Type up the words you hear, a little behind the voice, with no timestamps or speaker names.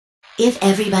If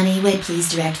everybody would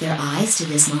please direct their eyes to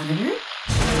this monitor.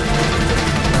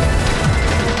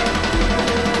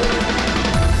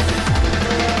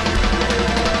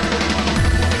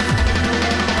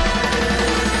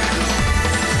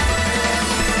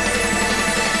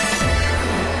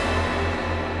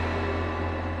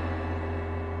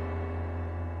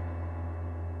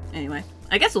 Anyway,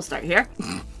 I guess we'll start here.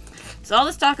 So all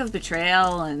this talk of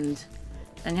betrayal and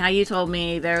how you told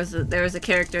me there was a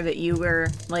character that you were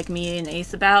like me and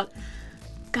Ace about.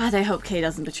 God, I hope Kay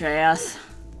doesn't betray us.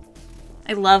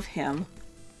 I love him.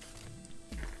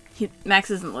 Max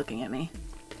isn't looking at me.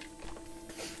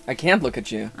 I can't look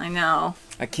at you. I know.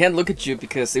 I can't look at you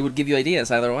because it would give you ideas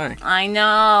either way. I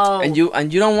know. And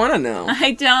you don't want to know.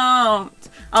 I don't.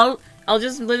 I'll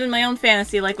just live in my own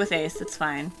fantasy like with Ace. It's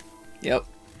fine. Yep.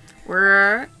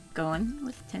 We're going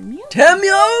with Tenmyouji.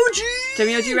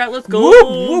 Tenmyouji route, let's go!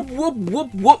 Whoop, whoop,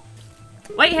 whoop, whoop.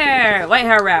 White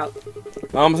hair route.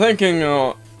 I'm thinking,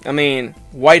 I mean,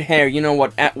 white hair, you know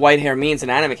what white hair means in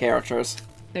anime characters.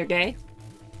 They're gay?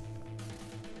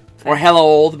 Or hella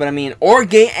old, but I mean, or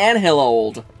gay and hella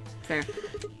old. Fair.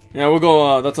 Yeah, we'll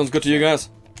go, that sounds good to you guys.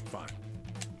 Fine.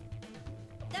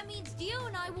 That means Dio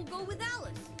and I will go with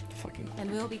Alice. Fucking.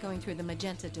 And we'll be going through the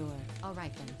magenta door.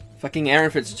 Alright then. Fucking Aaron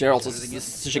Fitzgerald does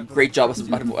such a great job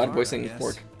at voicing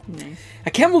Fork. Nice. I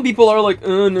can't believe people are like,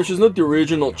 no, she's not the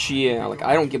original Chia. Like,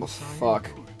 I don't give a fuck.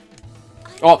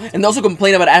 Oh, and they also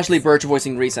complain about Ashley Birch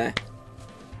voicing Risa.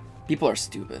 People are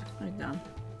stupid. I'm done.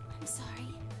 I'm sorry.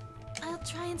 I'll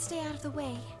try and stay out of the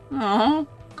way. Aww.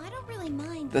 I don't really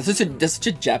mind. That's such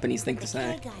a Japanese thing to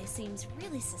say. The guy seems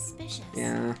really suspicious.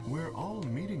 Yeah. We're all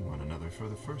meeting one another for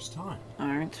the first time.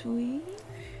 Aren't we?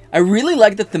 I really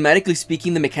like that thematically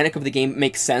speaking, the mechanic of the game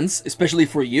makes sense, especially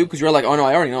for you, because you're like, oh no,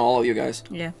 I already know all of you guys.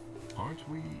 Yeah. Aren't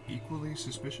we equally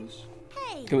suspicious?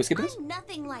 Hey, Can we skip this? I'm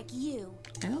nothing like you.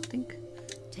 I don't think.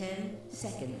 10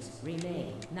 seconds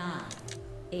remain. 9,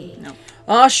 8. No.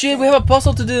 Oh shit, we have a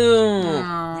puzzle to do!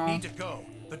 Aww. We need to go.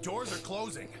 The doors are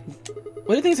closing. What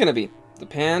do you think it's gonna be? The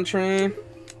pantry?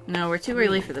 No, we're too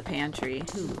early for the pantry.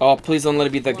 Oh, please don't let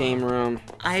it be the game room.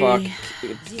 Fuck.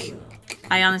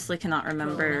 I honestly cannot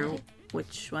remember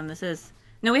which one this is.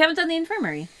 No, we haven't done the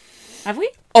infirmary. Have we?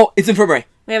 Oh, it's Infirmary.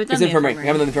 We haven't done It's the Infirmary. We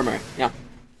haven't done the Infirmary. Yeah.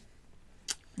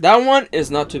 That one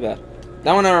is not too bad.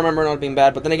 That one I remember not being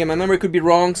bad, but then again, my memory could be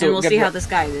wrong, so... And we'll see how this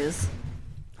guide is.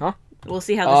 Huh? We'll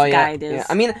see how this guide is. Yeah.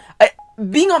 I mean,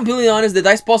 being completely honest, the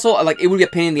dice puzzle, like, it would be a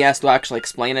pain in the ass to actually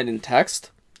explain it in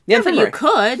text. The Yeah, but you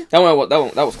could. That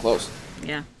was close.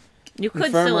 Yeah. You could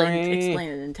still Infirmary.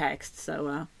 explain it in text,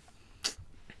 so,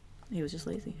 he was just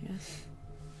lazy, I guess.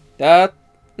 That,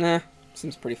 nah,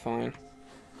 seems pretty fine.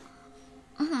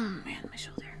 Man, my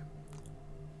shoulder.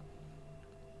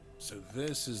 So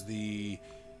this is the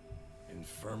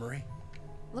infirmary?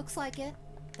 Looks like it.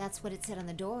 That's what it said on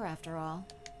the door, after all.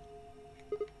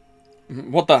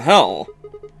 What the hell?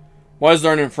 Why is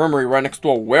there an infirmary right next to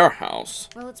a warehouse?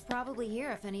 Well, it's probably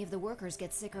here if any of the workers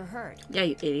get sick or hurt. Yeah,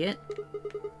 you idiot.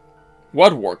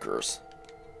 What workers?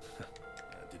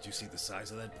 Did you see the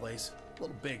size of that place? A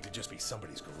little big to just be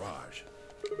somebody's garage.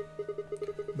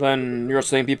 Then you're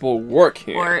saying people work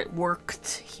here. Or it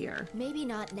worked here. Maybe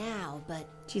not now, but...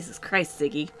 Jesus Christ,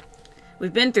 Ziggy.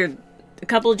 We've been through a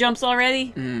couple of jumps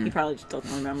already. You probably just don't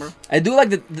remember. I do like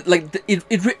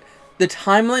the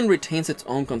timeline retains its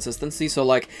own consistency. So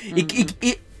like,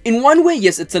 in one way,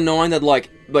 yes, it's annoying that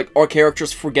like our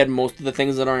characters forget most of the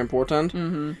things that are important.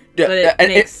 But it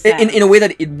makes sense. In a way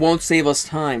that it won't save us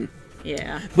time.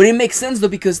 Yeah. But it makes sense though,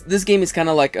 because this game is kind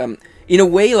of like in a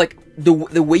way like the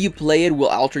way you play it will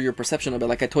alter your perception of it.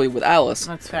 Like I told you with Alice.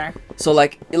 That's fair. So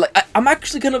like I'm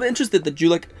actually kind of interested that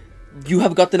you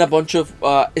have gotten a bunch of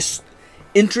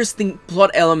interesting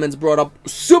plot elements brought up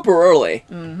super early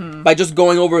by just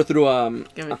going over through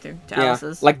Give it to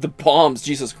Alice's. like the bombs.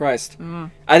 Jesus Christ.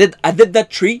 I did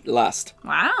that tree last.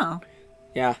 Wow.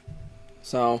 Yeah.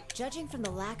 So Judging from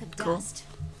the lack of dust,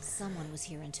 someone was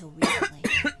here until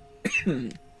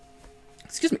recently.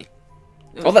 excuse me.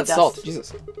 It Oh, was that's dust. salt.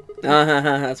 Jesus.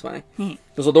 That's funny.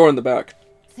 There's a door in the back.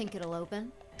 Think it'll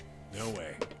open? No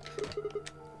way.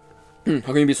 How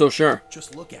can you be so sure?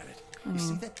 Just look at it. You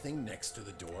see that thing next to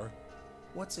the door?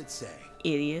 What's it say?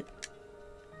 Idiot.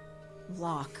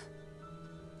 Lock.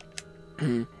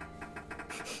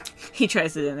 He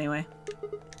tries it anyway.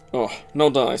 Oh, no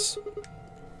dice.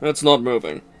 It's not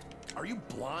moving. Are you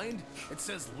blind? It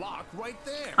says lock right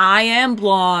there. I am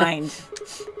blind.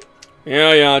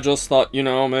 Yeah, I just thought,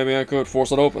 maybe I could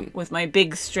force it open. With my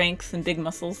big strength and big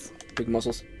muscles. Big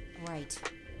muscles. Right.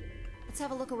 Let's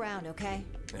have a look around, okay?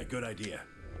 Yeah, good idea.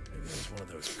 Maybe there's one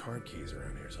of those card keys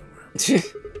around here somewhere.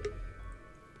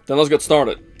 Then let's get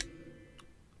started.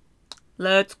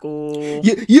 Let's go.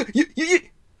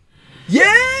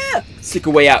 Yeah! Stick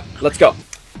your way out. Let's go.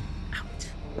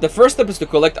 The first step is to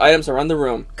collect items around the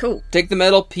room. Cool. Take the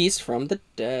metal piece from the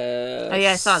desk. Oh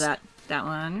yeah, I saw that. That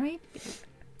one right there.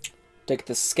 Take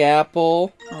the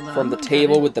scalpel from the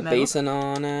table with the metal. basin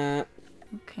on it.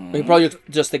 Okay. You can probably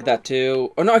just take that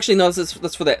too. Oh no, actually no.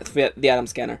 That's for the item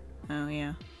scanner. Oh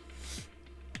yeah.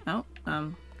 Oh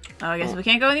I guess we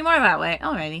can't go any more that way.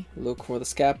 Alrighty. Look for the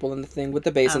scalpel and the thing with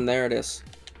the basin. There it is.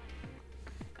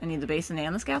 I need the basin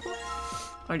and the scalpel,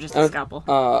 or just the scalpel.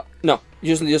 No,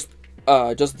 just the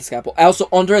scalpel. Also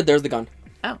under it, there's the gun.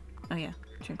 Oh yeah.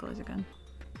 Tranquilizer gun.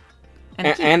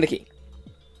 And the key.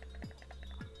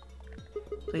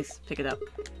 Please pick it up.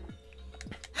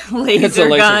 Laser, It's a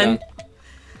laser gun.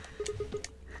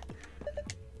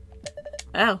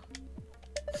 Oh.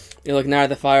 You look now at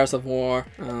the fires of war.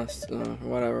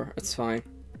 Whatever. It's fine.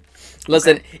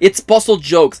 Listen, it's puzzle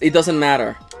jokes. It doesn't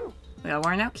matter. We got a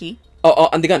worn out key. Oh,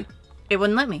 and the gun. It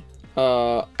wouldn't let me.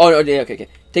 Yeah, okay.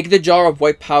 Take the jar of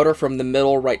white powder from the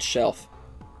middle right shelf.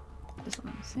 This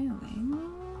one I'm assuming.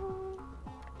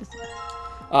 This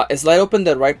one. Slide open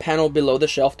the right panel below the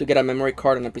shelf to get a memory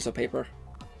card and a piece of paper.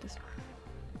 This one.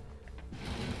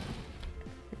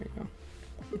 There you go.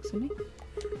 Next to me.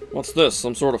 What's this?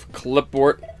 Some sort of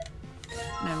clipboard?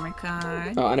 Memory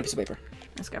card. Oh, and a piece of paper.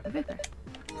 A scrap of paper.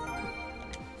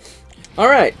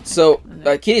 Alright, so,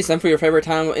 Kitty, it's time for your favorite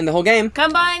time in the whole game.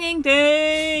 Combining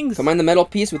things! Combine the metal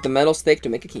piece with the metal stake to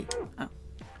make a key. Oh.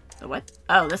 The what?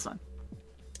 Oh, this one.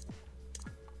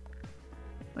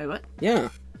 Wait, what? Yeah.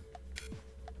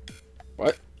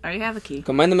 What? I already have a key.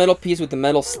 Combine the metal piece with the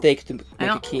metal stake to make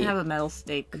a key. I don't have a metal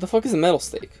stake. What the fuck is a metal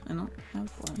stake? I don't have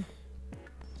one.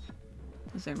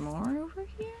 Is there more over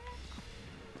here?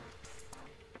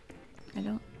 I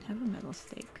don't have a metal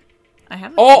stake. I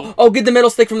have a key. Oh, get the metal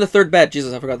stake from the third bed.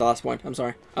 Jesus, I forgot the last point. I'm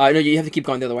sorry. No, you have to keep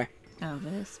going the other way. Oh,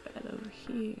 this bed over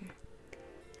here.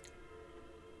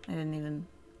 I didn't even...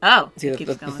 Oh! See, it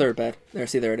keeps the going. third bed. There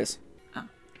it is. Oh.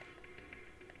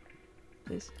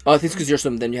 Please. Oh, I think it's because you're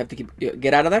some. Then you have to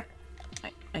get out of there.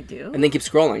 I do? And then keep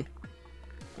scrolling.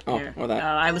 Oh, Here. or that. Oh,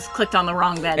 I was clicked on the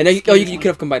wrong bed. And then Excuse you me. could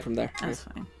have combined from there. That's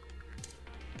fine.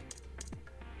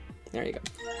 There you go.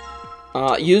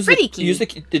 Use the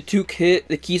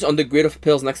keys on the grid of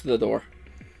pills next to the door.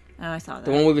 Oh, I saw that.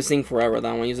 The one we've been seeing forever.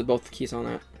 That one. Use both keys on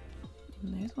it.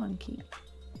 There's one key.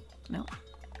 No.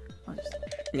 I'll just...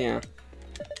 Yeah.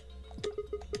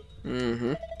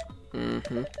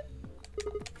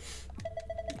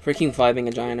 Freaking 5 being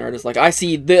a giant nerd is like, I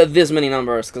see this many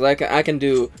numbers because I can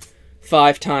do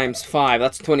 5 times 5.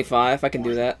 That's 25. I can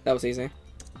do that. That was easy.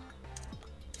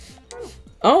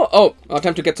 Oh!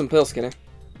 Time to get some pills, Kitty.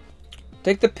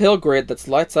 Take the pill grid that's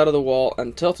light side of the wall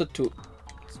and tilt it to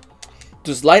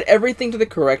slide everything to the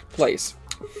correct place.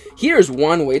 Here's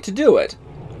one way to do it.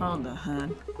 Hold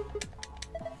on.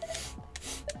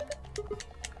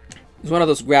 It's one of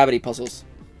those gravity puzzles.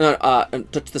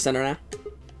 Touch the center now.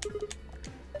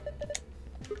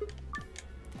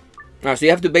 Alright, so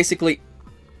you have to basically...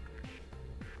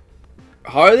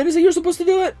 How is it you're supposed to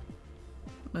do it?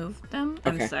 Move them?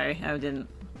 Okay. I'm sorry, I didn't.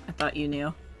 I thought you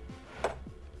knew.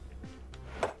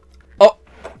 Oh!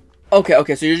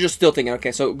 Okay, so you're just still thinking.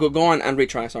 Okay, so go on and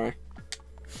retry, sorry.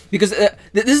 Because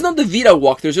this is not the Vita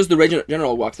walkthrough, it's just the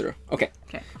general walkthrough. Okay.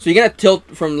 Okay. So you're gonna tilt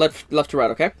from left to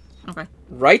right, okay? Okay.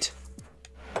 Right.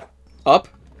 Up.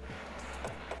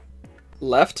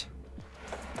 Left.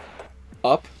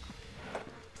 Up.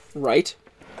 Right.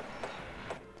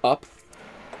 Up.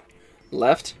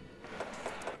 Left.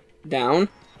 Down.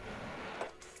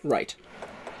 Right.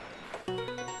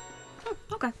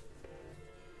 Okay.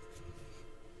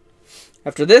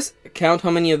 After this, count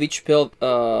how many of each pill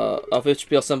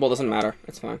symbol. Doesn't matter.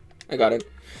 It's fine. I got it.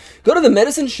 Go to the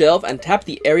medicine shelf and tap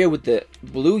the area with the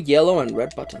blue, yellow, and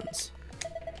red buttons.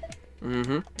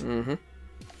 Where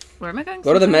am I going?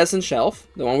 Go to the medicine shelf,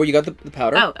 the one where you got the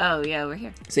powder. Oh, yeah, we're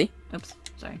here. See? Oops,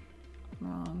 sorry.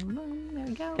 Wrong one. There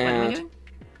we go. What And am I doing?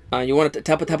 you want to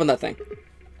tap on that thing.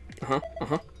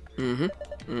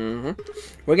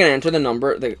 We're gonna enter the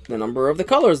number of the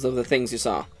colors of the things you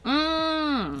saw.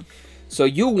 So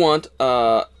you want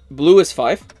blue is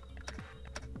 5,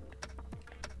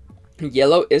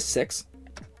 yellow is 6,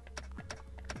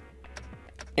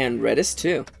 and red is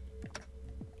 2.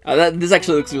 This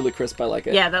actually looks really crisp. I like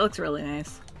it. Yeah, that looks really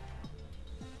nice.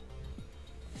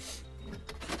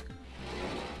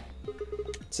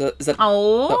 So is that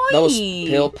Oh, that was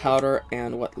pill, powder,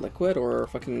 and what, liquid or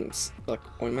fucking like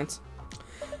ointments?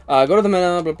 Go to the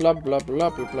menu, blah blah blah blah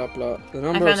blah blah blah. The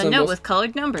number I of found a note symbols. with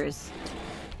colored numbers.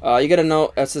 You get a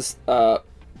note. It says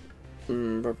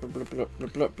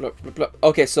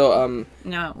Okay, so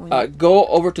No. go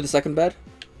over to the second bed,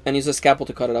 and use the scalpel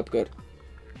to cut it up good.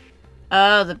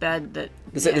 Oh, the bed that.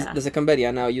 The second bed,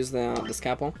 yeah. Now use the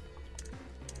scalpel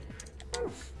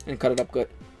and cut it up good.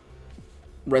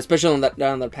 Right, especially on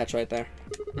that patch right there.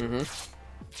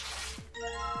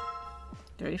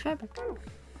 Dirty fabric.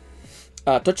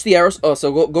 Touch the arrows. Oh,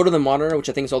 so go to the monitor, which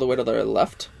I think is all the way to the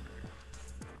left.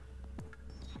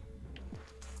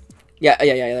 Yeah,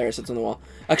 there it is. It's on the wall.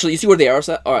 Actually, you see where the arrows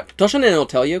at? Alright, touch on it and it'll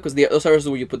tell you, because those arrows is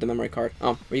where you put the memory card.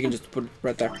 Oh, or you can just put it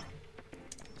right there.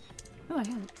 Oh, I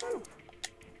have it.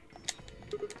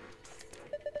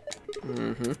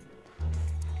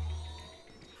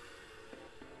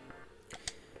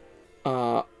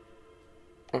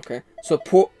 Okay. So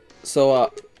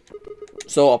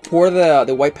pour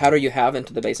the white powder you have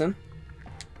into the basin.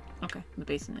 Okay, the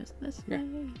basin is this way.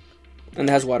 And it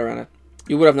has water in it.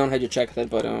 You would have known had you checked it,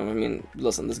 but I mean,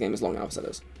 listen, this game is long enough as it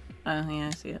is. Oh, yeah, I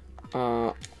see it.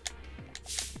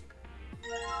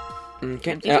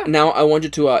 Okay. Now I want you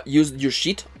to use your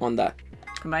sheet on that.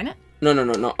 Combine it? No.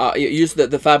 You use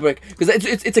the fabric because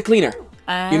it's a cleaner.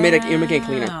 You're making a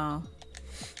cleaner.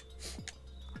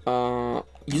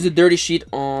 Use a dirty sheet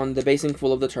on the basin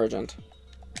full of detergent.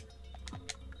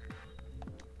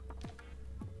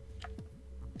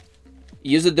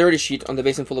 Use a dirty sheet on the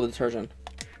basin full of detergent.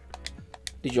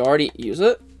 Did you already use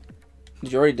it?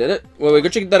 Did you already did it? Wait, go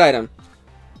check that item.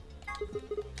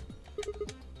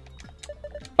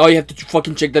 Oh, you have to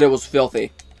fucking check that it was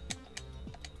filthy.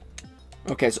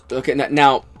 Okay, so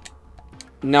now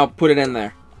put it in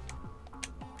there.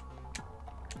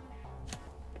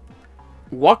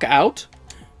 Walk out.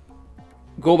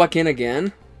 Go back in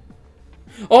again.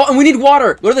 Oh, and we need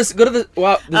water. Go to this.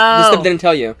 Wow, this step didn't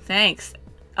tell you. Thanks.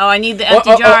 Oh, I need the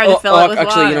empty jar to fill it with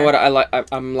actually, water. you know what?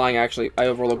 I'm lying. Actually, I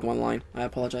overlooked one line. I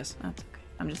apologize. That's okay.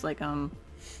 I'm just like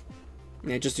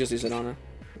Yeah, just use it on it.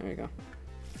 There you go.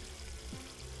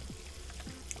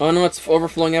 Oh no, it's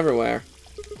overflowing everywhere.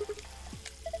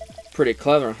 Pretty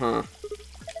clever, huh?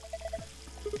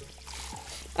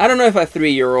 I don't know if a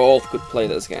 3-year-old could play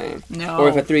this game. No. Or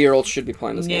if a 3-year-old should be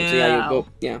playing this game. So yeah, you go.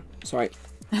 Yeah, sorry.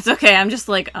 That's okay. I'm just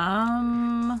like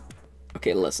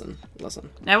Okay, listen.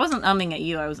 I wasn't umming at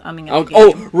you. I was umming at the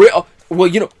game. Well,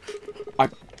 you know,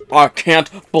 I can't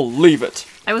believe it.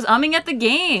 I was umming at the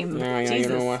game. Yeah, Jesus. you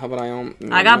know what? How about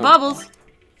I got bubbles.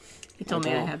 He told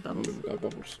me I had bubbles. Got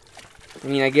bubbles. I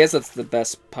mean, I guess that's the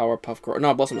best Powerpuff Girl.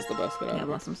 No, Blossom is the best. Yeah,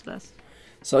 Blossom's best.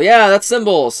 So yeah, that's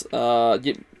symbols.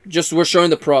 We're showing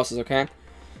the process, okay?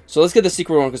 So let's get the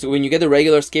secret one, because when you get the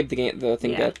regular escape, the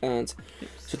thing that ends.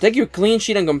 So take your clean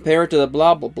sheet and compare it to the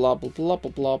blah blah blah blah blah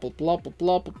blah blah blah blah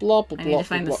blah blah blah blah. I need to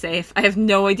find the safe. I have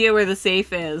no idea where the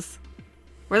safe is.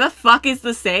 Where the fuck is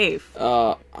the safe?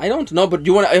 I don't know, but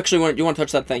you want to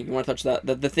touch that thing? You want to touch that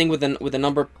the thing with the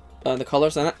number, the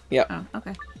colors in it? Yeah. Oh,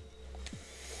 okay.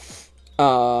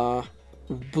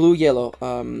 Blue, yellow.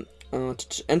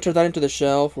 Enter that into the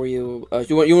shelf where you want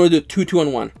to do 2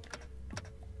 and 1.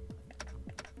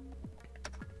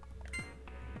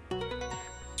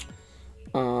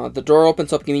 The door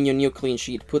opens up, giving you a new clean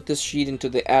sheet. Put this sheet into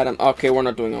the atom. Okay, we're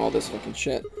not doing all this fucking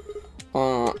shit.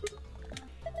 Oh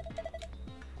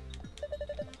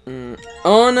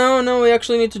no, we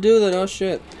actually need to do that. Oh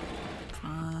shit.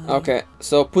 Okay,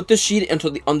 so put the sheet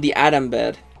on the atom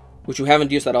bed, which you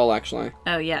haven't used at all actually.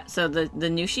 Oh yeah, so the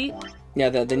new sheet? Yeah,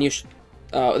 the new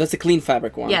that's the clean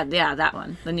fabric one. Yeah, that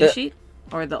one. The new sheet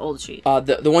or the old sheet?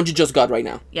 The one you just got right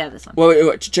now. Yeah, this one.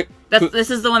 Wait, check. This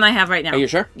is the one I have right now. Are you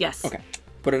sure? Yes. Okay.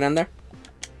 Put it in there.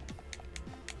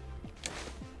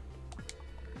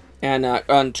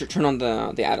 And turn on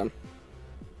the atom.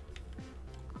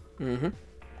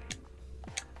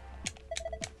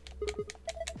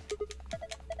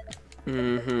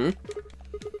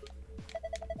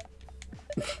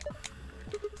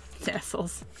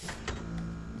 Assholes.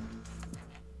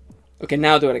 Okay,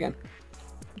 now do it again.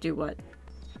 Do what?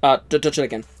 Touch it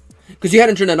again. Because you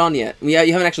hadn't turned it on yet. Yeah,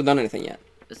 you haven't actually done anything yet.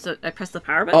 So I press the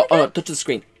power button? Oh, touch the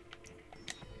screen.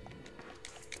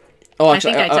 Oh,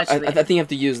 actually, I think you have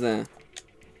to use the...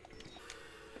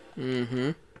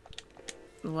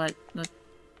 What do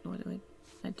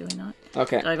I not?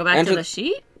 Okay. Do I go back to the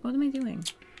sheet? What am I doing?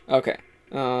 Okay.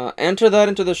 Enter that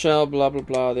into the shell, blah, blah,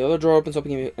 blah. The other drawer opens up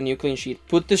a new clean sheet.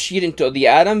 Put the sheet onto the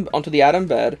atom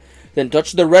bed. Then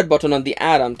touch the red button on the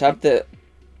atom. Tap the...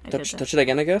 Touch it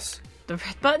again, I guess? The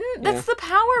red button? That's the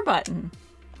power button.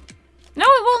 No,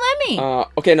 it won't let me.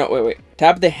 Okay, no, wait.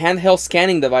 Tap the handheld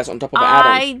scanning device on top of the atom.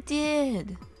 I did.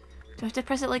 Do I have to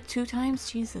press it like 2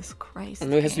 times? Jesus Christ.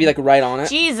 And it has to be like right on it.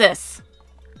 Jesus.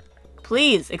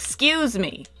 Please, excuse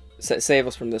me. Save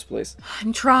us from this, please.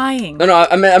 I'm trying. No,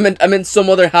 I meant some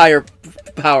other higher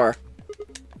power.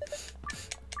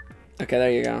 Okay,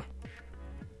 there you go.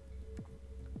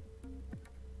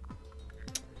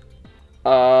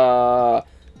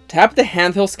 Tap the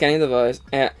handheld scanning device,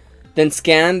 then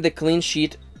scan the clean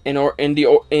sheet in order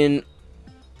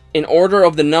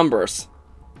of the numbers.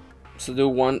 So do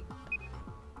 1,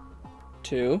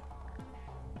 2.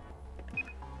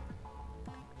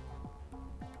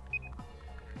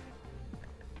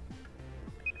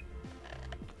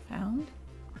 Found.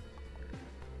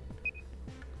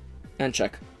 And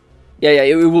check. Yeah,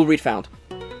 it will read found.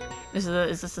 Is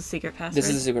this a secret password? This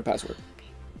is a secret password.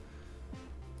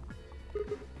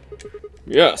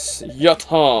 Yes,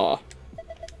 yatta.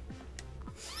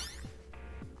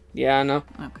 Yeah, I know.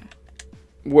 Okay.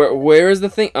 Where is the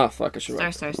thing? Oh fuck, I should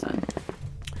write. Star, sun.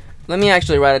 Let me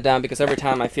actually write it down because every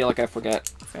time I feel like I forget.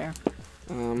 Fair.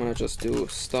 I'm gonna just do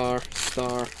star,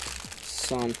 sun.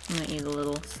 I'm gonna eat a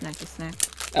little snacky snack.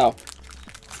 Oh.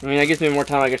 I mean, that gives me more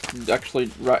time, I guess, to actually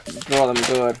draw them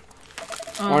good.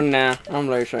 Or nah, I'm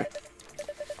lazy.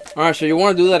 Alright, so you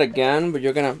want to do that again, but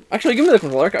you're gonna... Actually, give me the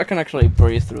controller. I can actually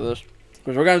breeze through this.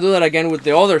 Because we're gonna do that again with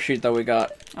the other sheet that we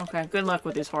got. Okay, good luck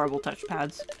with these horrible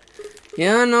touchpads.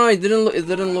 Yeah, no, it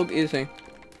didn't look easy.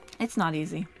 It's not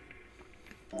easy.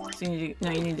 So you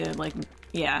need to, like,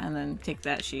 yeah, and then take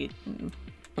that sheet.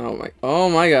 Oh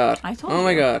my god. I told you. Oh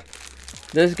my god.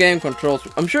 This game controls...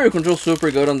 I'm sure it controls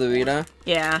super good on the Vita.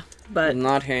 Yeah, but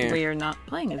not here. we are not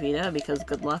playing a Vita because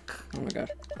good luck.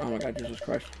 Oh my god, Jesus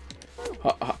Christ.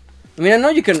 I mean, I know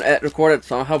you can record it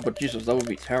somehow, but Jesus, that would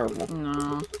be terrible.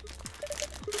 No.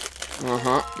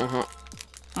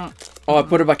 Oh, I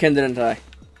put it back in, didn't I?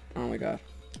 Oh my god.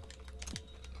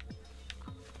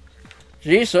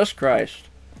 Jesus Christ.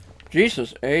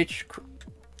 Jesus H.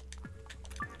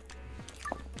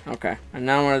 Okay, and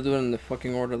now I'm gonna do it in the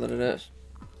fucking order that it is.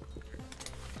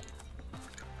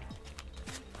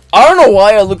 I don't know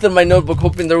why I looked at my notebook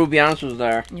hoping there would be answers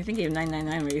there. You think you have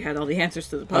 999 where you had all the answers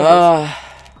to the puzzles.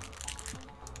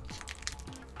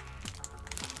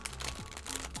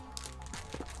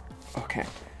 Okay.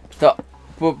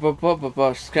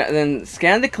 Then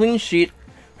scan the clean sheet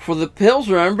for the pills.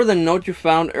 Remember the note you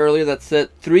found earlier that said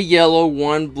 3 yellow,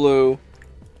 1 blue,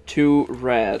 2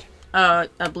 red.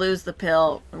 Blue's the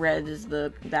pill, red is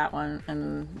that one,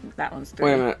 and that one's 3.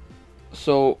 Wait a minute.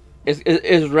 So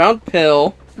is round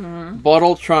pill,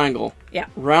 bottle, triangle. Yeah.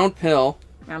 Round pill.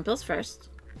 Round pill's first.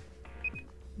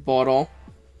 Bottle.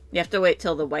 You have to wait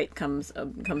till the white comes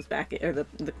back, or the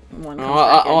one comes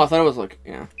back I thought it was like,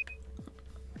 yeah.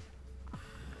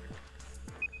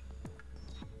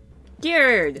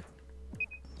 Cured!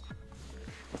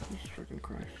 Jesus fucking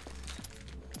Christ.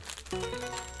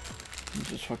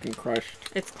 Jesus fucking Christ.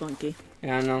 It's clunky.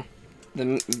 Yeah, I know.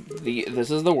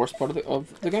 This is the worst part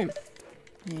of the game.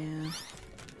 Yeah.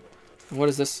 What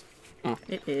is this? Oh.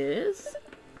 It is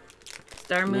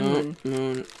Star Moon.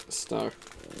 Moon Star.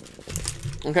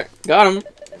 Okay, got him.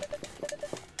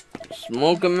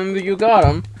 Smoke him, remember you got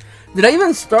him. Did I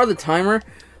even start the timer?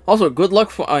 Also, good luck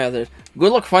for... Oh, yeah, there's...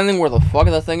 Good luck finding where the fuck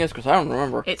that thing is, because I don't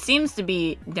remember. It seems to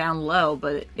be down low,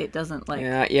 but it doesn't, like...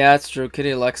 Yeah, it's true.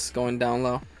 Kitty likes going down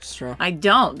low. It's true. I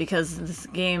don't, because this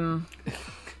game... I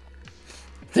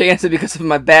think it's because of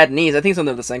my bad knees. I think it's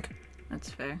under the sink. That's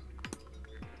fair.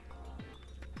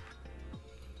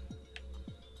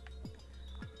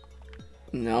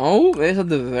 No, it's at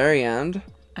the very end.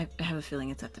 I have a feeling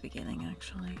it's at the beginning,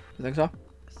 actually. You think so?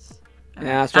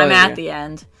 Yeah, I'm at the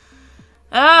end.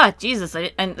 Ah, Jesus!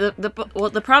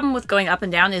 The problem with going up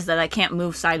and down is that I can't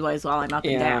move sideways while I'm up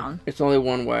and down. It's only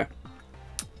one way.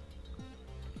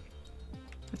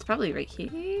 It's probably right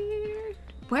here.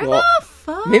 Where the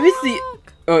fuck? Maybe it's the.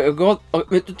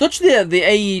 Touch the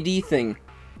AED thing.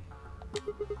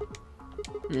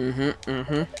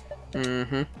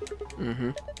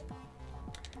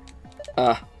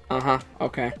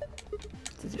 Okay.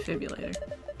 It's a defibrillator.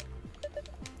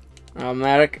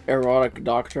 Automatic erotic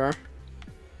doctor.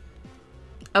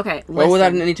 Okay, listen. Why would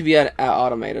that need to be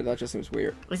automated? That just seems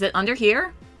weird. Is it under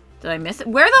here? Did I miss it?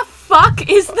 Where the fuck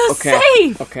is the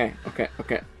safe? Okay.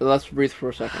 Let's breathe for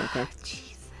a second, okay?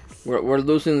 Jesus. We're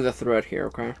losing the thread here,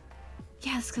 okay?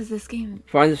 Yes, because this game...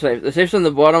 Find the safe. The safe's on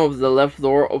the bottom of the left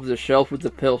door of the shelf with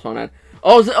the pills on it.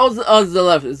 It's the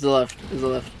left. It's the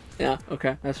left. Yeah,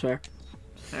 okay, that's fair.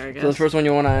 Very good. So the first one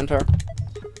you want to enter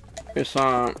is,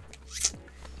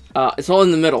 it's all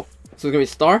in the middle. So it's gonna be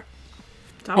star.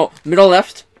 Top. Oh, middle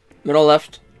left,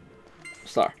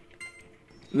 star.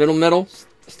 Middle,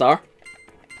 star.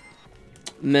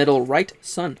 Middle right,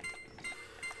 sun.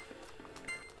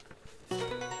 And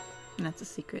that's a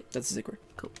secret. That's a secret.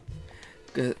 Cool.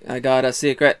 I got a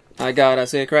secret. I got a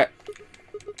secret.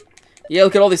 Yeah,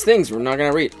 look at all these things we're not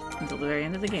gonna read. Until the very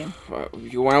end of the game.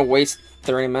 You wanna waste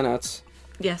 30 minutes?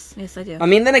 Yes, yes, I do. I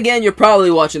mean, then again, you're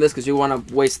probably watching this because you wanna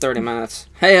waste 30 minutes.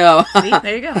 Hey-o! See?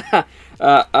 There you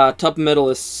go. Top middle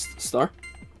is star.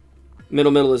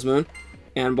 Middle is moon.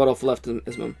 And bottom left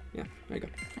is moon. Yeah, there you go.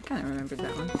 I kind of remembered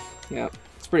that one. Yeah,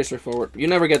 it's pretty straightforward. You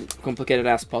never get complicated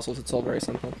ass puzzles, it's all very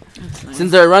simple. That's nice.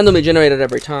 Since they're randomly generated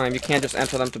every time, you can't just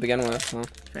enter them to begin with, so.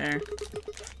 Fair.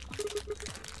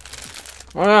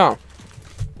 Oh yeah.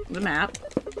 The map.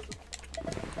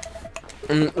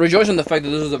 Rejoice in the fact that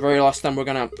this is the very last time we're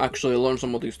gonna actually learn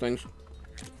some of these things.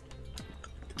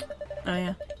 Oh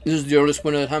yeah. This is the earliest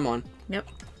point of the time on. Yep.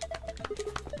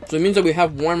 So it means that we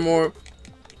have one more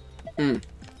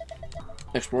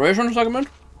exploration segment.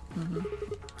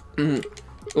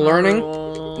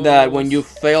 Learning that when you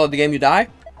fail at the game, you die.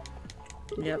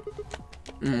 Yep.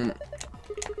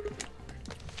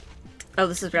 Oh,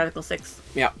 this is Radical 6.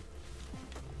 Yeah.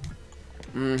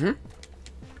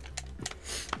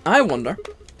 I wonder.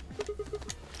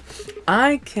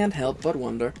 I can't help but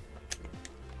wonder.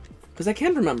 Because I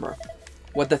can't remember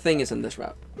what the thing is in this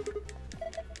route.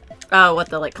 Oh, what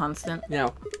the, like, constant? Yeah.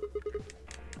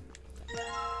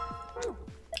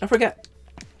 I forget.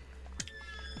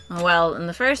 Well, in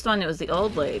the first one, it was the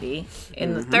old lady.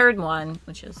 In the third one,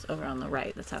 which is over on the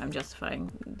right, that's how I'm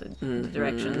justifying the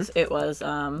directions, it was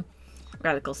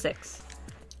Radical 6.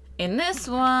 In this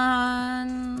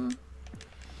one...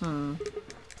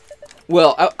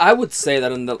 Well, I would say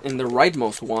that in the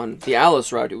rightmost one, the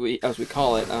Alice route, as we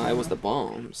call it, it was the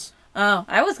bombs. Oh,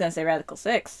 I was gonna say Radical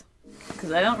 6.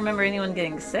 Because I don't remember anyone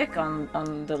getting sick on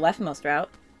the leftmost route.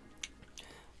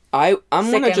 I'm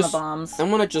Sick gonna and the bombs. I'm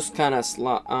gonna just kind of Sick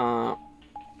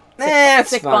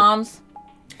bombs.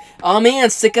 Oh man,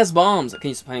 sick as bombs.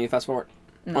 Can you fast forward?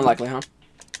 No. Unlikely, huh?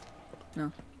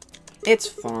 No. It's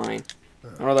fine.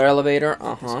 Another elevator.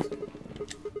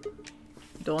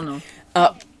 Don't know.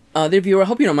 Dear viewer, I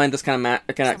hope you don't mind this kind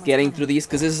of getting through these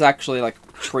because this is actually like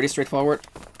pretty straightforward.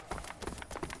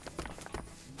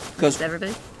 Because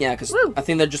everybody. Yeah, because Woo! I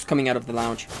think they're just coming out of the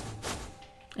lounge.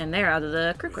 And they're out of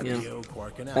the crew quarters. Yeah.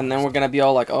 And then we're gonna be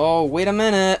all like, oh, wait a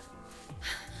minute.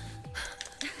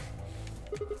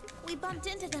 We bumped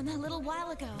into them a little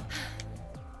while ago.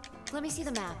 Let me see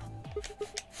the map.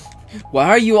 Why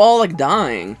are you all like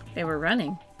dying? They were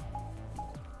running.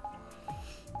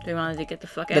 They wanted to get the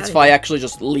fuck out That's of Fi here. actually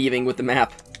just leaving with the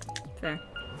map. Fair.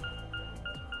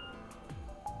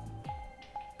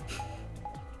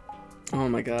 Oh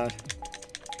my god.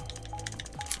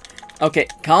 Okay,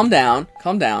 calm down.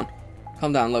 Calm down.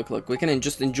 Calm down. Look. We can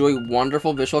just enjoy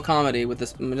wonderful visual comedy with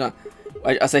this.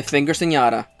 I say finger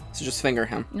Senora. So just finger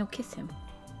him. No, kiss him.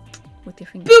 With your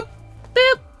finger. Boop!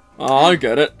 Boop! Oh, I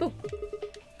get it. Boop.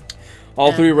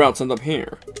 All three routes end up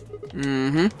here.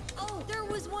 Oh, there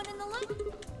was one in the lounge.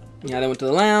 Yeah, they went to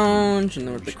the lounge, and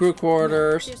then went to the crew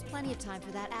quarters. There's plenty of time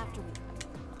for that afterward.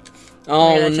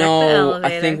 Oh We're gonna check the no! I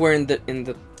elevator. think we're in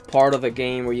the part of the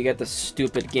game where you get the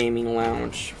stupid gaming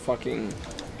lounge,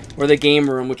 or the game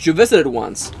room, which you visited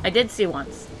once. I did see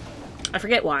once. I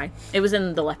forget why. It was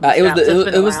in the left.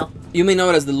 It was. You may know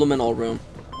it as the luminol room.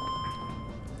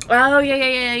 Oh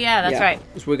yeah. That's right.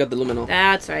 That's where we got the luminol.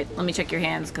 That's right. Let me check your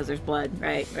hands because there's blood.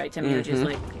 Right. Tenmyouji's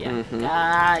like, yeah.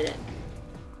 Got it.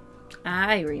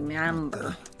 I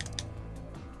remember.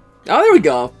 Oh, there we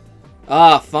go.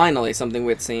 Ah, finally something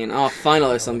we'd seen. Oh,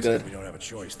 finally some good. We don't have a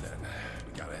choice then.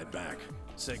 We gotta head back.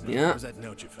 Sigma, Yeah. where's that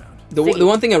note you found? The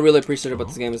one thing I really appreciate about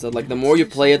this game is that like the more you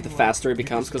play it, the faster it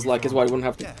becomes. Because like is why you wouldn't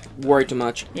have to worry too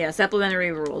much. Yeah,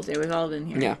 supplementary rules. It was all in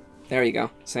here. Yeah, there you go.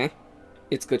 See,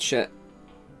 it's good shit.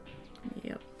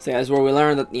 Yep. So that's where we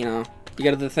learned that you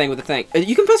gotta do the thing with the thing.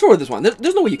 You can fast forward this one.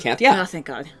 There's no way you can't. Yeah. Oh, thank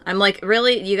God. I'm like,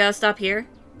 really? You gotta stop here?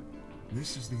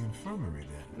 This is the infirmary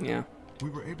then. Yeah. We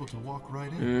were able to walk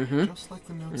right in, just like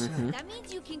the note said. That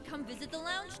means you can come visit the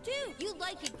lounge too. You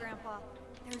like it, Grandpa.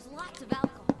 There's lots of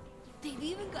alcohol. They've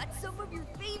even got some of your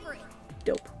favorite.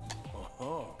 Dope.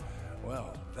 Oh,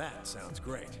 well, that sounds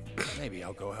great. Maybe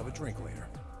I'll go have a drink later.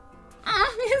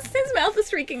 His mouth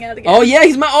is freaking out again. Oh yeah,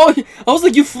 he's my. Oh, I was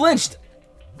like, you flinched.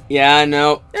 Yeah, I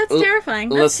know. That's terrifying.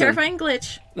 That's listen. a terrifying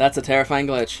glitch. That's a terrifying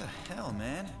glitch. What the hell,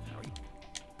 man?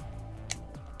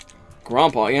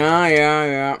 Grandpa,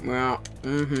 yeah.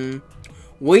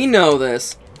 We know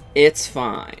this. It's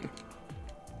fine.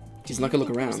 He's not gonna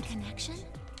look There's around. a connection?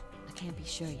 I can't be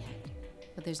sure yet.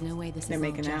 But there's no way this They're is all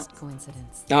making just out.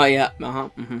 coincidence. Oh yeah,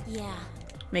 Yeah.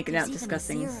 Making There's out even a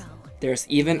disgusting. zero. There's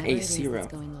even Whatever a it is zero. that's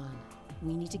going on,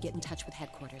 We need to get in touch with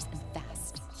headquarters, and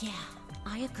fast. Yeah,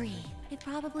 I agree. They've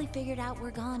probably figured out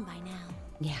we're gone by now.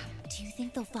 Yeah, Do you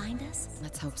think they'll find us?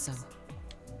 let's hope so.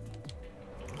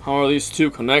 How are these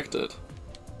two connected?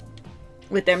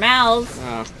 With their mouths.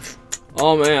 Ah.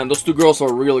 Oh man, those two girls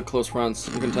are really close friends.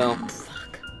 You can tell.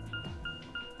 Fuck.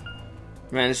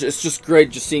 Man, it's just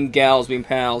great just seeing gals being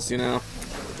pals, you know.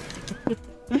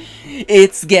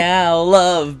 It's gal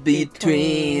love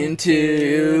between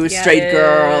two straight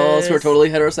girls who are totally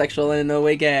heterosexual and in no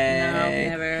way gay. No,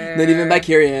 never. Not even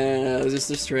bi-curious, just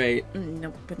they're straight.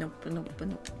 Nope.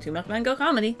 Two milkmen go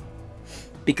comedy.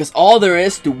 Because all there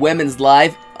is to women's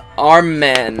life are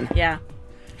men. Yeah.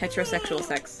 Heterosexual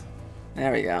sex.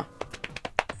 There we go.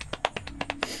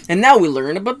 And now we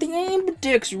learn about the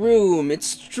Amberdick's room.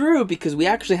 It's true, because we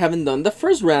actually haven't done the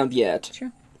first round yet.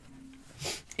 True.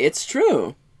 It's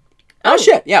true. Oh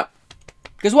shit, yeah.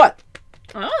 Guess what?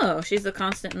 Oh, she's a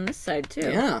constant on this side, too.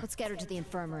 Yeah. Let's get her to the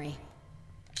infirmary.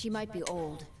 She might be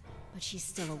old, but she's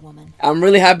still a woman. I'm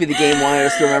really happy the game wanted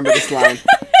us to remember this line.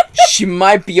 She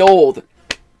might be old,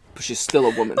 but she's still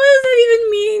a woman. What does that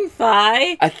even mean,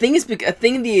 Fi? I think it's because I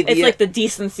think the idea. It's like the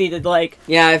decency to like.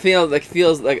 Yeah, I feel like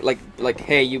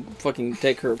hey, you fucking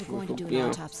take her. We're going to do an You know.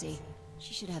 autopsy.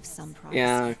 She should have some privacy.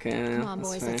 Yeah, okay. Come on, that's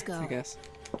boys, fair, let's go. I guess.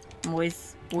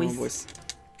 Boys. Come on, boys.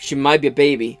 She might be a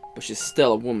baby, but she's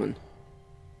still a woman.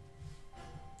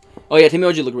 Oh yeah,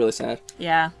 Tenmyouji looked really sad.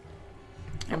 Yeah.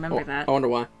 I remember that. I wonder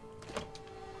why.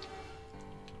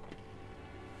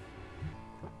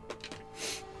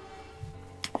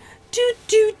 Do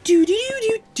do do do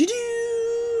do do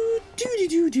do do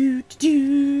do do do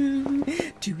do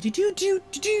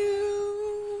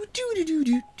do do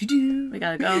do do. We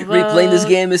gotta go. Replaying this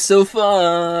game is so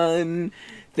fun.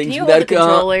 Things Can you hold the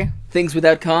controller? Things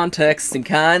without context and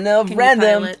kind of Can you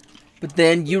random. pilot? But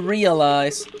then you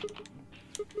realize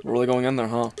we're really going in there,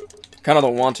 huh? Kind of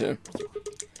don't want to.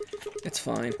 It's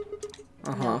fine.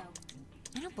 I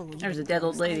don't believe There's a it, dead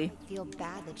old girls. lady. I feel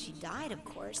bad that she died, of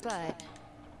course, but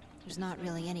there's not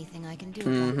really anything I can do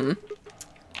about it.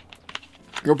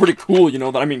 You're pretty cool, you know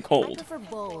that I mean I cold. prefer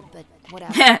bold, but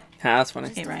whatever. Fuck Ah, that's funny.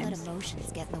 Just Hey, don't let rhymes.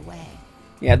 emotions get in the way.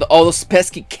 Yeah, all those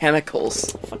pesky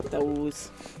chemicals. those.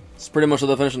 It's pretty much the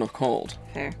definition of cold.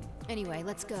 Fair. Anyway,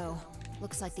 let's go.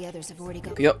 Looks like the others have already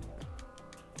gone. Yep.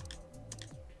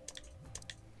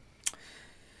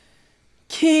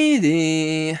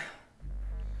 Kitty.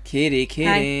 Kitty,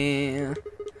 kitty.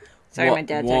 Sorry, What- my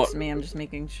dad what- texted me. I'm just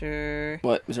making sure.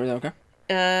 What? Is everything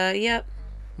okay? Yep.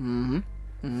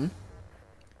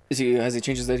 Has he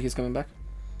changed his date? He's coming back?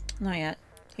 Not yet.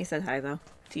 He said hi, though.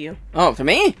 To you. Oh, to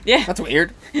me? Yeah. That's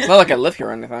weird. It's not like I live here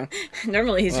or anything.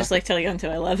 Normally, he's just like telling Yonto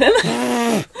I love him.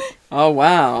 Oh,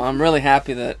 wow. I'm really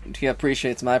happy that he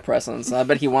appreciates my presence. I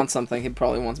bet he wants something. He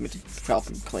probably wants me to help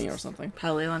him clean or something.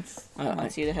 Probably wants I-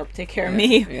 you to help take care of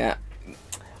me. Yeah.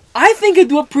 I think I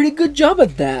do a pretty good job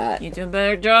at that. You do a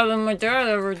better job than my dad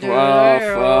ever did.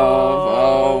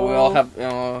 Oh, we all have.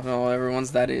 Oh,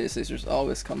 everyone's daddy sisters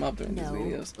always come up during these No,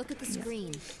 videos. look at the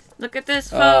screen. Look at this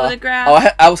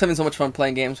photograph. I was having so much fun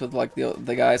playing games with like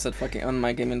the guys that fucking on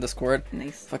my game in Discord.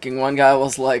 Nice. Fucking one guy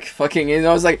was like fucking. You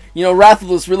know, I was like, you know,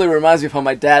 Rathalos really reminds me of how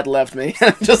my dad left me.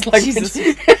 Just like Jesus.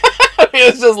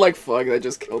 It's just like fuck, that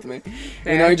just killed me.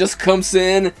 Fair. You know, he just comes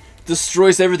in,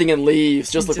 destroys everything, and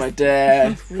leaves, just like my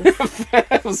dad.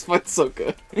 It was fucking so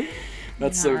good.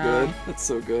 That's so good. That's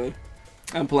so good.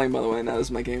 I'm playing, by the way. Now this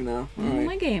is my game now. All right.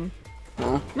 My game.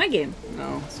 Huh? My game.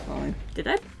 No, it's fine. Did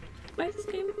I buy this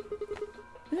game?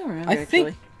 I don't remember, I think-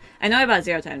 actually. I know I bought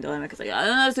Zero Time Dilemma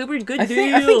because super good I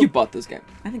deal. think you bought this game.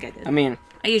 I think I did. I mean,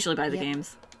 I usually buy the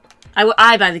games.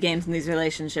 I buy the games in these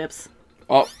relationships.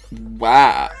 oh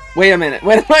wow. Wait a minute.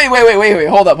 Wait.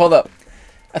 Hold up.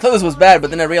 I thought this was bad, but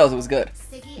then I realized it was good.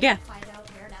 Yeah.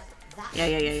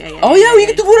 Yeah. Oh yeah, we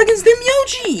get to vote against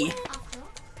Tenmyouji.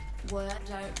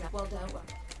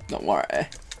 Don't worry.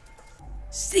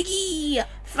 Siggy!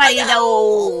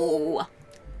 Fido!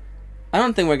 I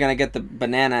don't think we're gonna get the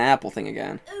banana apple thing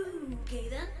again. Okay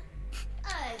then.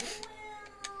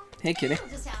 Hey, kitty.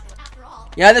 Just after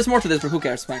all. Yeah, there's more to this, but who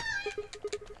cares? It's fine.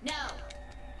 No.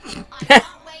 I can't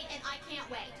wait and I can't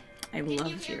wait. I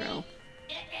love Zero.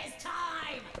 It is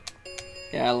time.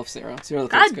 Yeah, I love Zero. Zero the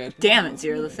God third's good. damn it,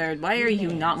 Zero the Third. Why are you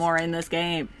not more in this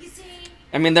game? You see,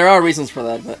 I mean, there are reasons for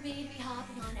that, but maybe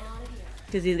hopping on out of here.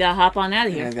 Because he's gotta hop on out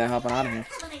of yeah, here. I gotta hop on out of here.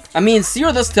 I mean,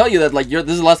 Zero does tell you that like this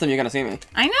is the last time you're gonna see me.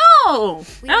 I know!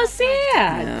 We That was don't have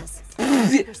sad. time for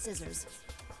this. Paper, scissors.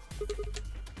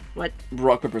 What?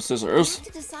 Rock paper We scissors. have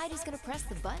to decide who's gonna press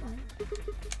the button.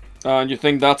 You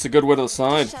think that's a good way to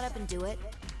decide? Shut up and do it.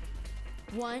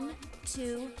 1,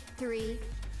 2, 3.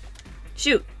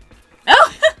 Shoot.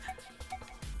 Oh!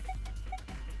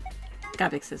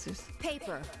 Got big scissors.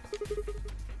 Paper.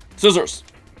 Scissors.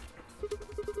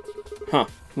 Huh.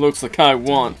 Looks like I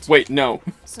won. Wait, no.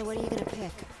 So what are you gonna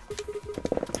pick?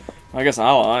 I guess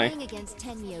ally. Playing against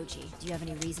Tenmyouji. Do you have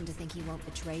any reason to think he won't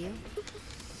betray you?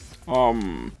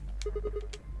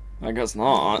 I guess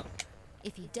not.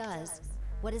 If he does,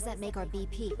 what does that make our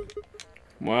BP?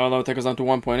 Well, that would take us down to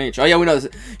 1 point each. Oh yeah, we know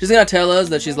this. She's gonna tell us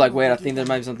that she's like, wait, I think there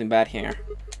might be something bad here.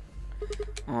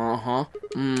 10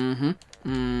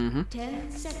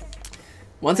 seconds.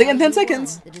 Once again, 10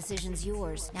 seconds. The decision's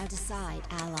yours. Now decide,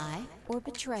 ally or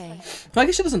betray. I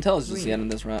guess she doesn't tell us just yet in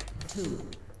this rap. 2.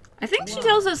 I think she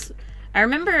tells us. I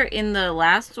remember in the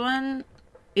last one,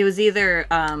 it was either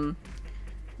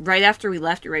right after we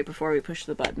left or right before we pushed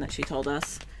the button that she told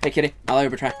us. Hey, kitty, ally or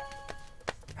betray?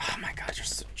 Oh my god, you're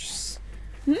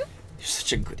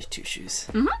such a goody two shoes.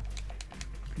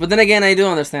 But then again, I do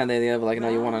understand the idea of like, no,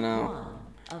 you want to know.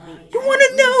 You want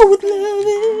to know what love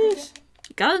is.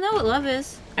 You gotta know what love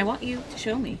is. I want you to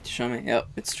show me. Show me. Yep,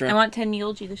 it's true. I want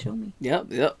Tenmyouji to show me. Yep.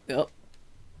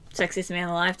 Sexiest man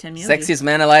alive, Tenmyouji. Sexiest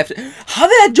man alive. How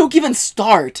did that joke even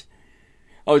start?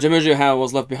 Oh, Tenmyouji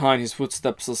was left behind. His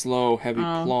footsteps a slow, heavy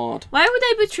plod. Why would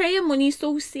I betray him when he's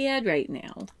so sad right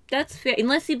now? That's fair.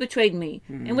 Unless he betrayed me.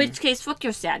 In which case, fuck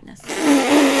your sadness.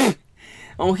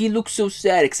 Oh, he looks so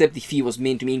sad, except if he was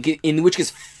mean to me. In which case,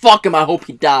 fuck him, I hope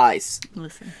he dies.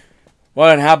 Listen.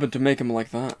 What happened to make him like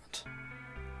that?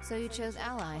 So you chose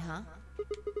ally, huh?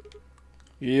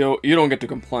 You don't get to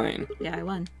complain. Yeah, I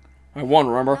won. I won,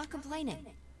 remember? I'm not complaining.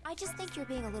 I just think you're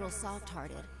being a little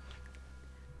soft-hearted.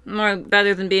 More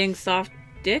better than being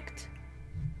soft-dicked?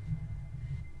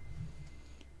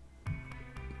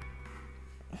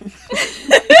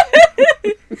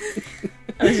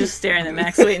 I was just staring at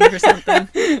Max, waiting for something.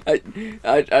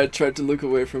 I tried to look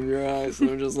away from your eyes, and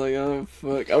I'm just like, oh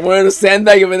fuck. I wanted to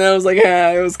sandbag him, and I was like,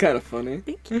 ah, it was kind of funny.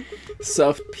 Thank you.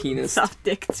 Soft penis.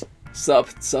 Soft-dicked.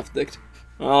 Soft-dicked.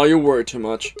 Oh, you worry too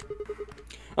much.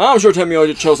 I'm sure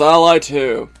Tenmyouji chose ally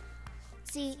too.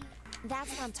 See, that's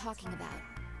what I'm talking about.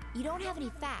 You don't have any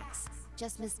facts,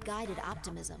 just misguided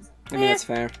optimism. I mean, that's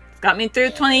fair. It's got me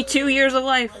through 22 years of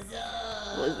life.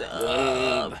 What's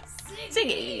up? Sing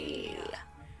it.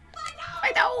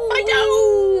 I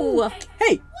know.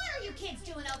 Hey, What are you kids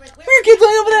doing over there? what are you kids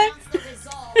doing over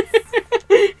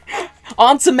there?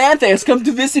 Aunt Samantha has come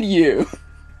to visit you.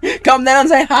 Come down and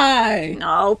say hi.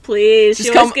 No, please. She's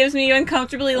She always gives me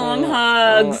uncomfortably long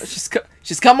hugs.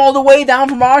 She's come all the way down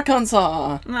from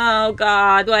Arkansas. Oh,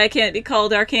 God. Why can't it be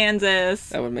called Arkansas?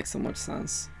 That would make so much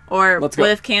sense. Or Let's go.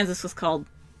 what if Kansas was called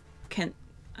Kansas?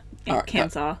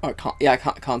 Kansas.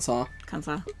 Kansas.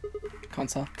 Kansas.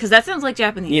 Because that sounds like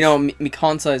Japanese. You know,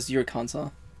 Mikansa is your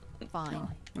Kansa. Fine.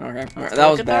 Okay, Let's that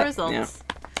look was at the bad. results. Yeah.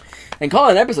 And call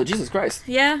it an episode, Jesus Christ.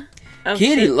 Yeah. Oh,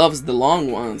 Kitty shit. loves the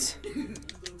long ones.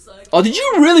 Oh, did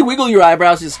you really wiggle your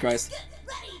eyebrows? Jesus Christ.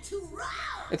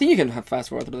 I think you can have fast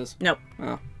forward through this. Nope.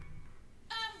 Oh.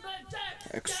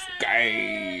 X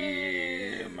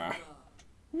game.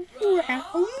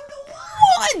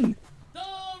 One!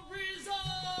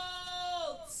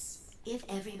 If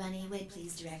everybody would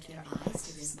please direct their eyes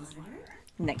to this monitor.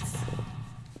 Nice.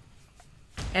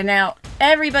 And now,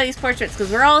 everybody's portraits,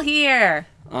 because we're all here.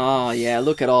 Oh, yeah,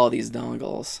 look at all these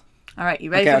dongles. All right, you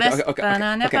ready Okay, for this? okay.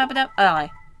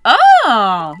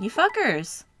 Oh, you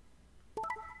fuckers.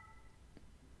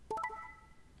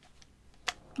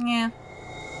 Yeah.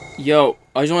 Yo,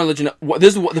 I just want to let you know,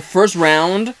 this is the first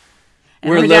round.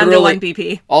 And we're down to 1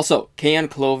 BP. Also, Kay and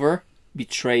Clover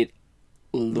betrayed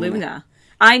Luna.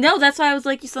 I know, that's why I was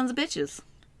like, you sons of bitches.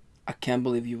 I can't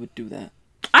believe you would do that.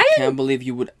 I can't believe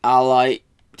you would ally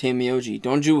Tenmyouji.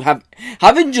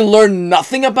 Haven't you learned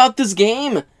nothing about this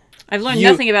game? I've learned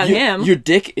nothing about him. Your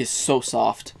dick is so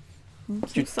soft.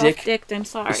 Your soft-dicked, I'm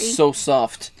sorry. Is so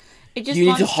soft. It just you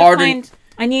wants need to harden.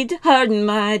 I need to harden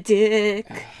my dick.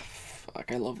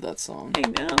 Fuck, I love that song. I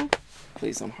know.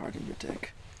 Please don't harden your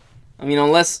dick. I mean,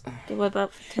 unless What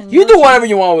about you do whatever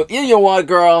you want with. You know what,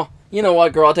 girl? You know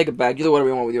what, girl? I'll take it back. You do whatever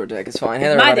you want with your dick. It's fine.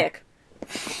 Hey, my dick.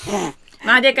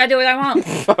 My dick. I do what I want.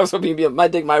 I was hoping you'd be my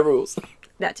dick, my rules.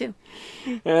 That too.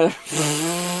 Yeah.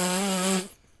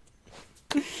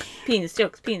 Penis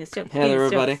jokes. Penis jokes. Hey there,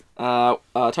 everybody.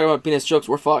 Talking about penis jokes.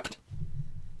 We're fucked.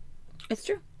 It's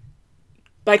true.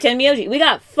 By Tenmyouji. We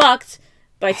got fucked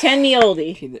by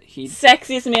Tenmyouji. He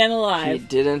Sexiest man alive. He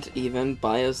didn't even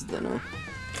buy us dinner.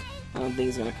 I don't think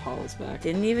he's gonna call us back.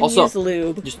 Didn't even also, use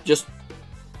lube. Just.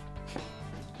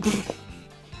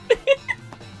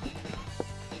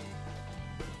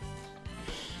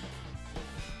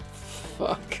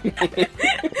 Fuck.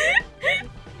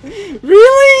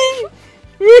 Really?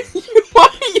 Why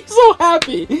are you so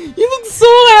happy? You look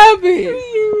so happy.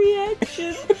 sweet. Your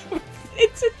reaction.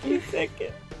 It took you a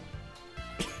second.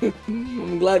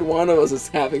 I'm glad one of us is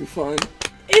having fun.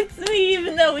 It's me,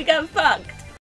 even though we got fucked.